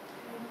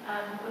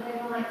 Would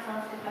anyone like to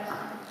answer the question?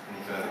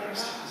 Any further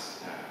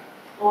questions?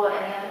 No. Or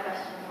any other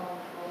questions on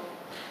the floor?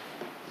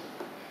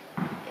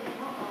 If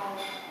not, I'll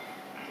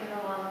give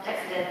one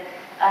texted in.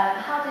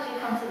 How did you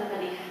come to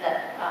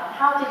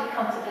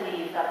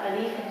believe that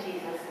belief in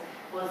Jesus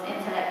was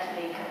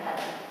intellectually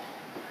compelling?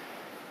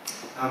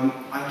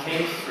 I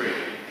came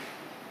through,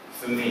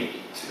 for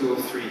me, 2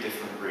 or 3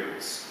 different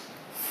routes.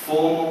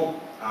 Formal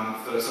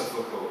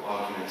philosophical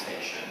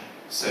argumentation.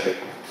 So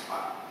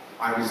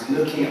I was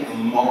looking at the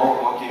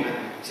moral argument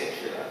in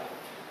particular,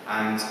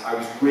 and I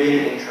was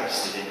really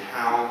interested in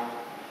how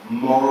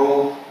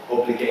moral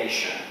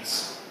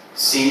obligations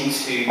seem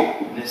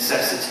to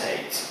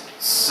necessitate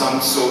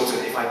some sort of,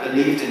 if I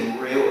believed in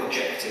real,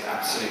 objective,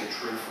 absolute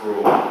truth for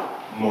all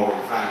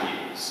moral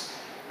values,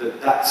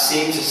 that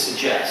seemed to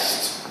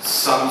suggest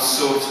some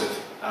sort of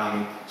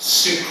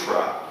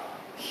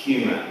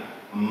supra-human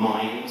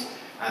mind,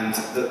 and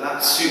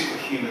that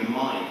superhuman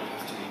mind would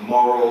have to be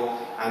moral,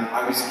 and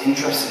I was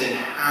interested in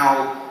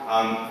how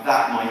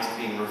that might have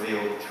been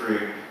revealed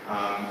through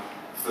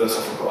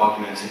philosophical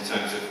argument in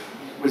terms of,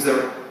 was there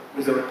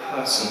a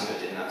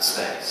personhood in that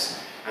space,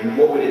 and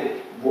what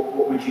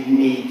would you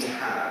need to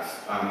have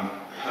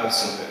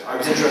personhood? I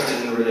was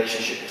interested in the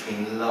relationship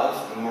between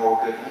love and moral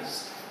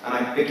goodness, and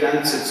I began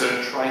to sort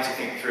of try to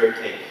think through,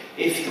 okay,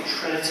 if the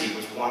Trinity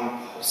was one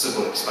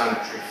possible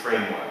explanatory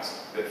framework, it's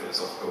a bit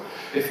philosophical,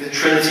 if the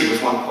Trinity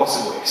was one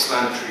possible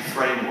explanatory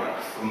framework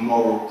for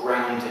moral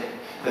grounding,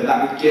 then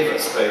that would give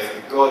us both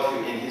a God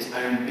who in his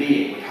own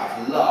being would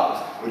have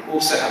love, would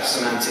also have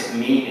semantic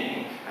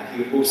meaning, and he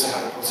would also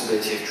have the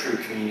possibility of true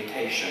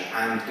communication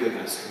and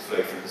goodness could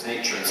flow from his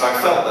nature. And so I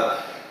felt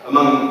that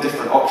among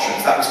different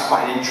options, that was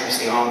quite an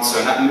interesting answer,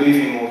 and that moved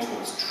me more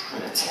towards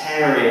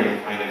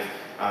Trinitarian kind of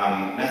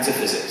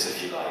metaphysics,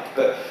 if you like.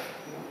 But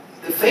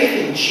the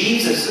faith in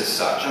Jesus as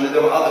such, and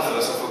there were other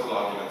philosophical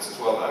arguments as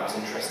well that I was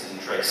interested in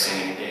tracing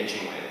and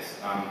engaging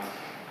with.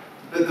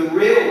 But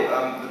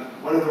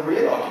one of the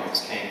real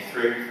arguments came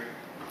through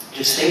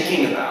just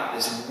thinking about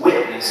this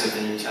witness of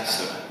the New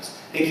Testament,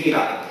 thinking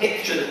about the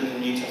picture that the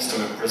New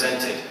Testament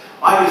presented.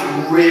 I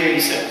was really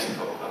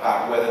sceptical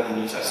about whether the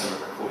New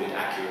Testament recorded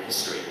accurate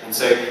history, and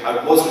so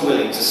I wasn't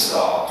willing to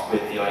start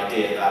with the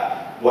idea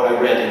that what I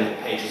read in the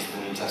pages of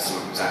the New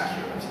Testament was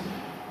accurate.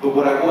 But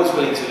what I was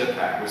willing to look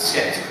at was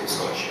skeptical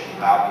scholarship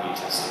about the New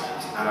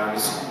Testament, and I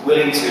was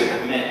willing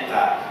to admit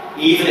that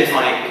even if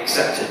I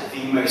accepted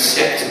the most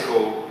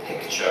skeptical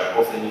picture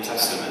of the New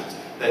Testament,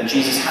 then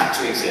Jesus had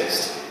to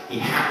exist. He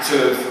had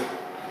to have,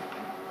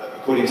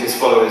 according to his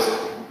followers,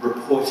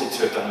 reported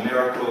to have done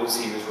miracles.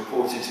 He was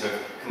reported to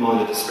have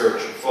commanded a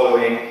spiritual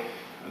following.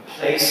 The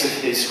place of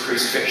his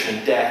crucifixion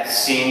and death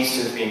seems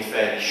to have been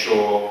fairly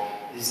sure.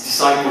 His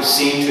disciples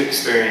seem to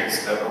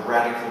experience a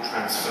radical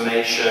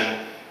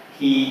transformation.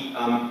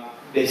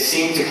 They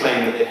seem to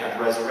claim that they had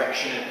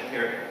resurrection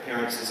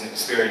appearances and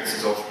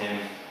experiences of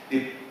him.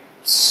 The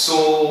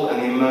Saul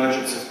and the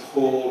emergence of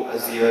Paul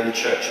as the early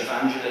church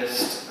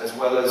evangelist, as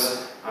well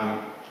as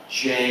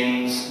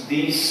James,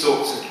 these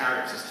sorts of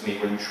characters to me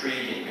were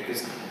intriguing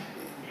because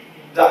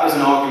that was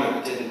an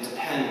argument that didn't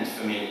depend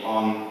for me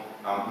on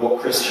what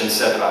Christians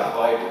said about the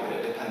Bible, but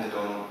it depended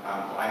on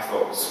what I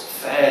thought was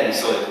fairly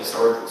solid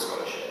historical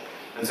scholarship.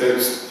 And so it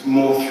was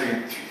more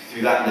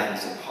through that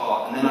lens in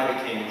part. And then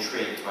I became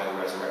intrigued by the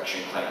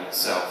resurrection claim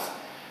itself.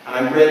 And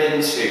I read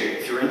into,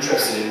 if you're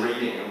interested in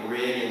reading, a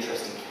really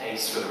interesting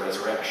case for the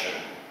resurrection.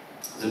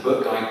 There's a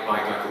book by a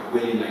guy called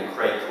William Lane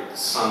Craig called The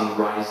Sun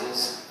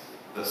Rises.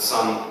 The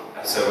Sun,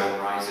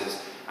 S-O-N,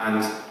 rises. And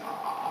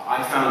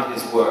I found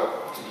his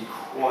work to be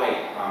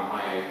quite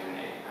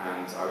eye-opening.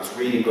 And I was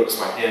reading books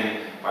by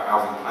him, by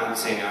Alvin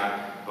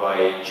Plantinga,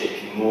 by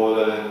J.P.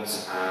 Moreland,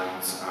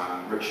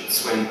 and Richard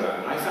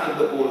Swinburne. And I found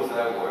that all of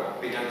their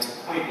work began to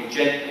point me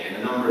gently in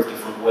a number of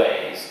different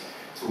ways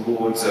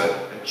towards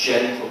a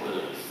gentle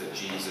belief that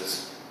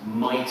Jesus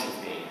might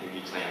have been who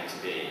he claimed to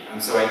be.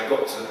 And so I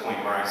got to the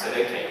point where I said,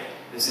 okay,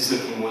 this is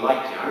looking more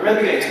likely. I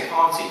remember going to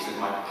parties with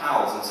my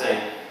pals and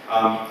saying,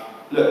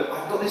 look,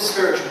 I've got this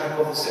spiritual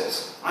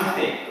hypothesis. I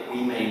think that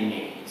we may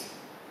need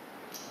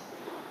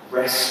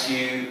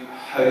rescue,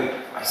 hope.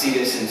 I see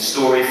this in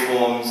story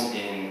forms,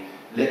 in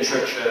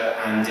literature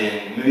and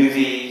in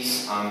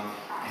movies. I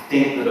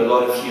think that a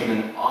lot of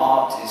human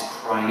art is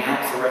crying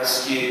out for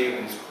rescue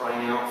and is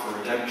crying out for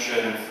redemption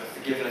and for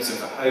forgiveness and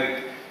for hope.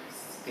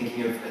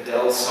 Thinking of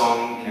Adele's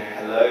song,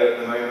 Hello at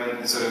the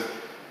moment, the sort of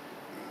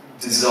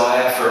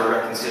desire for a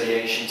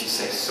reconciliation, to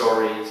say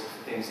sorry,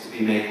 for things to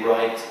be made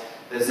right.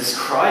 There's this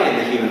cry in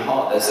the human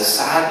heart, there's a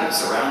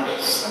sadness around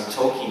us, and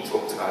Tolkien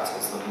talked about it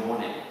as the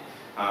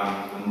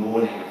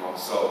mourning of our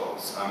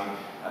souls. And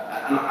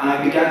I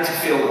began to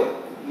feel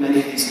that many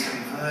of these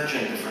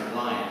convergent different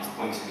lines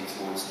pointed me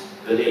towards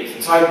belief.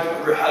 And so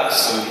I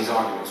rehearsed some of these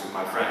arguments with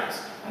my friends,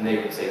 and they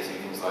would say to me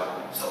things like,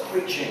 stop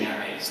preaching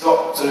at me,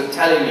 stop sort of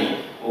telling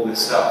me all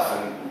this stuff,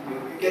 and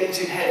you're getting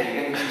too heavy,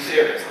 you're getting too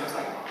serious. And I was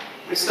like,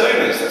 we're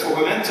stoners, that's what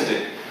we're meant to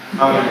do.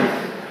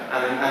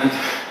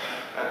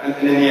 And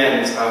in the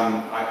end,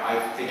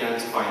 I began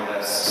to find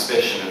their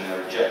suspicion and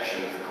their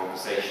rejection of the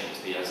conversation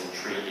to be as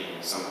intriguing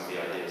as some of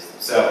the ideas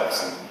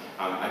themselves. And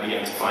I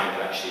began to find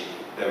that actually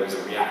there was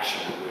a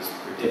reaction that was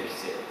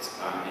predicted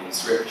in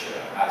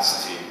Scripture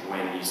as to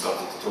when you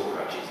started to talk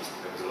about Jesus.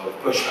 There was a lot of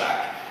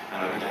pushback,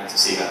 and I began to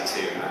see that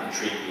too, and that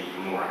intrigued me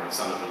even more. I'm the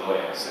son of a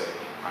lawyer, so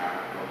I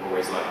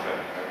always like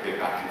a bit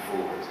back and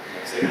forward.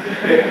 So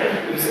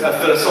it was a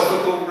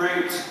philosophical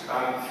route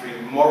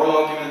through moral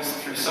arguments,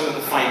 through some of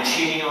the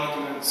fine-tuning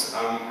arguments,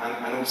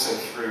 and also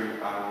through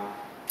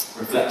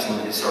reflecting on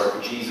the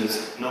historical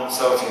Jesus, not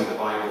starting with the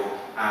Bible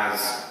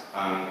as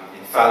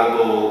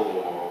infallible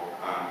or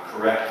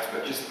correct,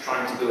 but just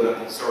trying to build up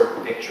a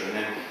historical picture and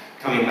then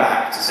coming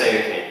back to say,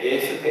 okay,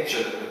 if the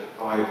picture that the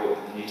Bible,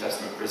 that the New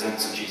Testament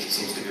presents of Jesus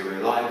seems to be a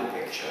reliable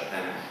picture,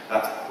 then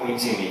that's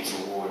pointing me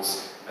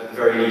towards, at the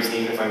very least,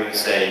 even if I'm going to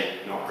stay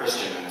not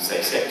Christian and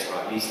stay skeptical,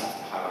 I at least have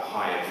to have a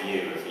higher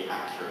view of the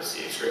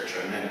accuracy of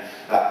Scripture. And then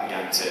that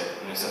began to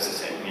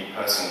necessitate me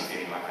personally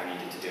feeling like I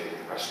needed to deal with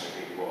the question of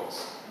who he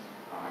was.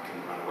 I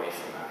couldn't run away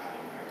from that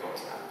having got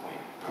to that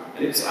point.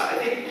 And it's, I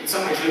think, in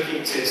some ways,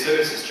 looking at C.S.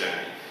 Lewis's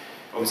journey,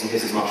 obviously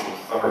his is much more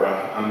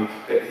thorough,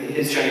 but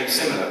his journey was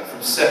similar,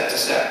 from step to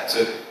step,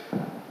 to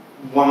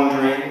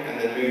wondering and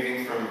then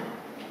moving from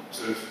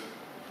sort of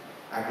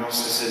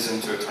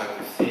agnosticism to a type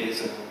of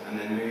theism, and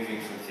then moving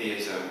from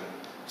theism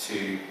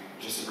to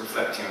just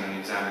reflecting on and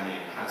examining,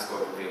 has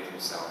God revealed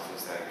himself?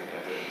 Is there good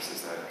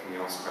evidence? Can we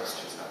ask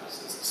questions about this?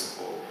 Does it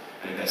support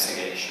an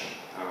investigation?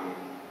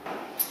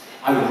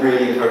 I would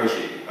really encourage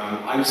you.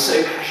 I was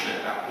so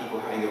passionate about people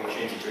having the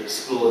opportunity to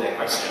explore their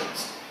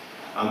questions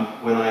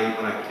when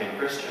I became a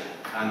Christian.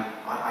 And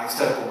I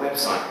set up a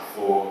website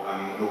for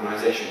an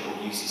organisation called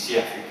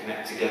UCCF, who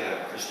connect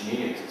together Christian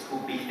unions. It's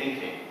called Be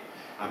Thinking,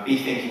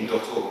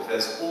 bethinking.org.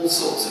 There's all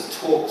sorts of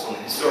talks on the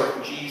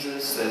historical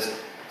Jesus, there's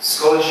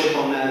scholarship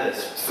on there,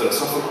 there's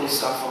philosophical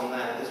stuff on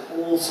there, there's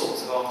all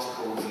sorts of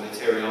articles and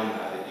material on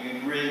there that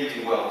you really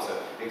do well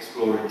to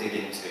explore and dig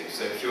into.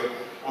 So if you're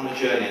on a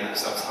journey and that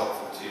stuff's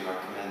helpful to you, I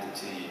commend it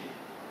to you.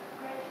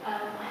 Great. I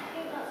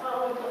think that's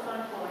what we've got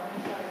time for.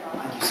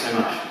 Thank you so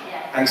much.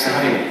 Yeah. Thanks for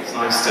having me. It's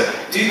nice to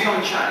do come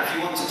and chat. If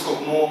you want to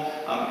talk more,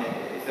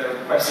 if there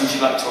are questions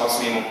you'd like to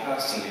ask me more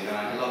personally, then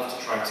I'd love to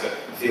try to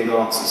field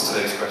answers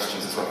to those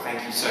questions as well.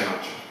 Thank you so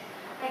much.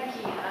 Thank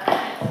you.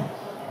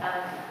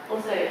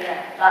 Also,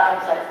 yeah, that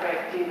website's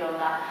great. Do go on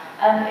that.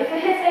 If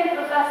you're here today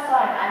for the first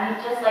time and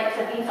you'd just like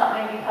to meet up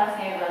maybe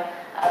personally over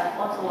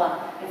one-to-one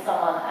with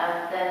someone,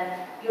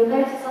 then you'll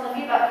notice on the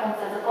feedback forms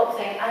there's a box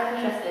saying, I'm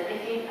interested.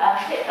 If you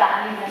click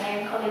that and leave your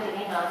name, college and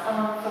email,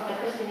 someone from the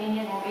Christian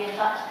Union will be in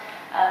touch.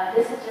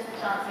 This is just a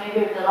chance,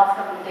 maybe over the last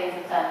couple of days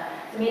of term,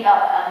 to meet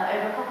up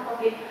over a cup of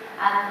coffee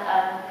and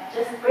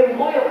just bring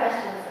all your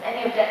questions,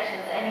 any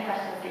objections, any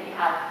questions that you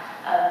have,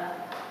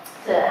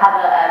 to have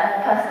a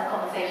more personal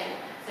conversation.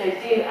 So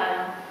do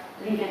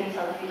leave your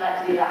details if you'd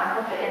like to do that,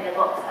 and pop it in the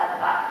box at the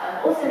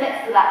back. Also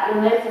next to that,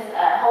 you'll notice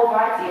a whole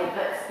variety of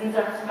books. These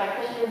are written by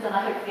Christians and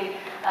are hopefully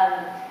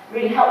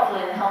really helpful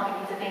in helping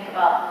you to think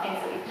about the things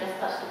that we've just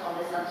touched upon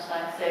this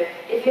lunchtime. So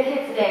if you're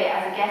here today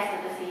as a guest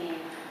of the CU,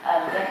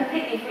 they're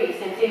completely free,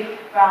 so do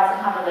browse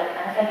and have a look,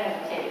 and if any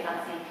of you take your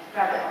fancy,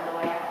 grab it on the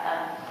way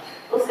out.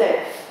 Also,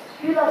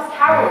 who loves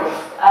carols?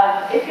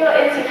 If you're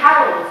into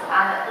carols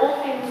and all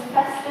things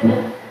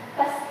festiveness,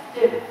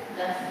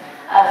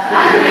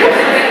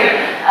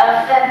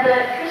 then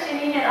the Christian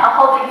Union are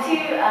holding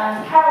two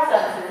carol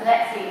services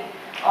next week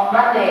on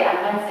Monday and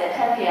Wednesday at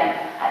 10 p.m.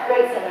 at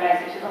Great Seminaries,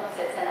 which is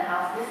opposite Senate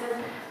House.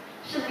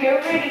 Should be a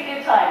really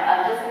good time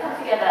just to come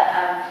together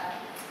and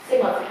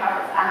sing lots of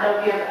carols, and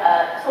there'll be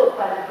a talk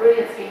by the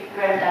brilliant speaker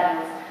Graham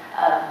Daniels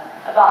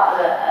about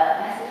the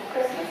message of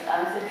Christmas.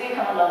 So do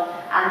come along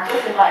and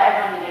just invite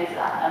everyone you know to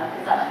that,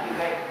 because that should be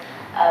great.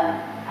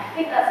 I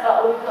think that's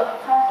about all we've got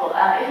time for.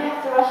 If you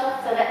have to rush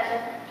off to lecture,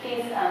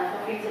 please feel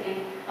free to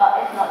leave.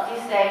 But if not, do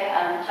stay,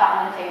 chat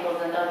on the tables,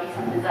 and there'll be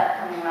some dessert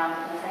coming around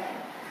in a second.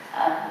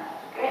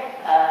 Great.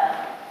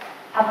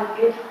 Have a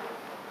good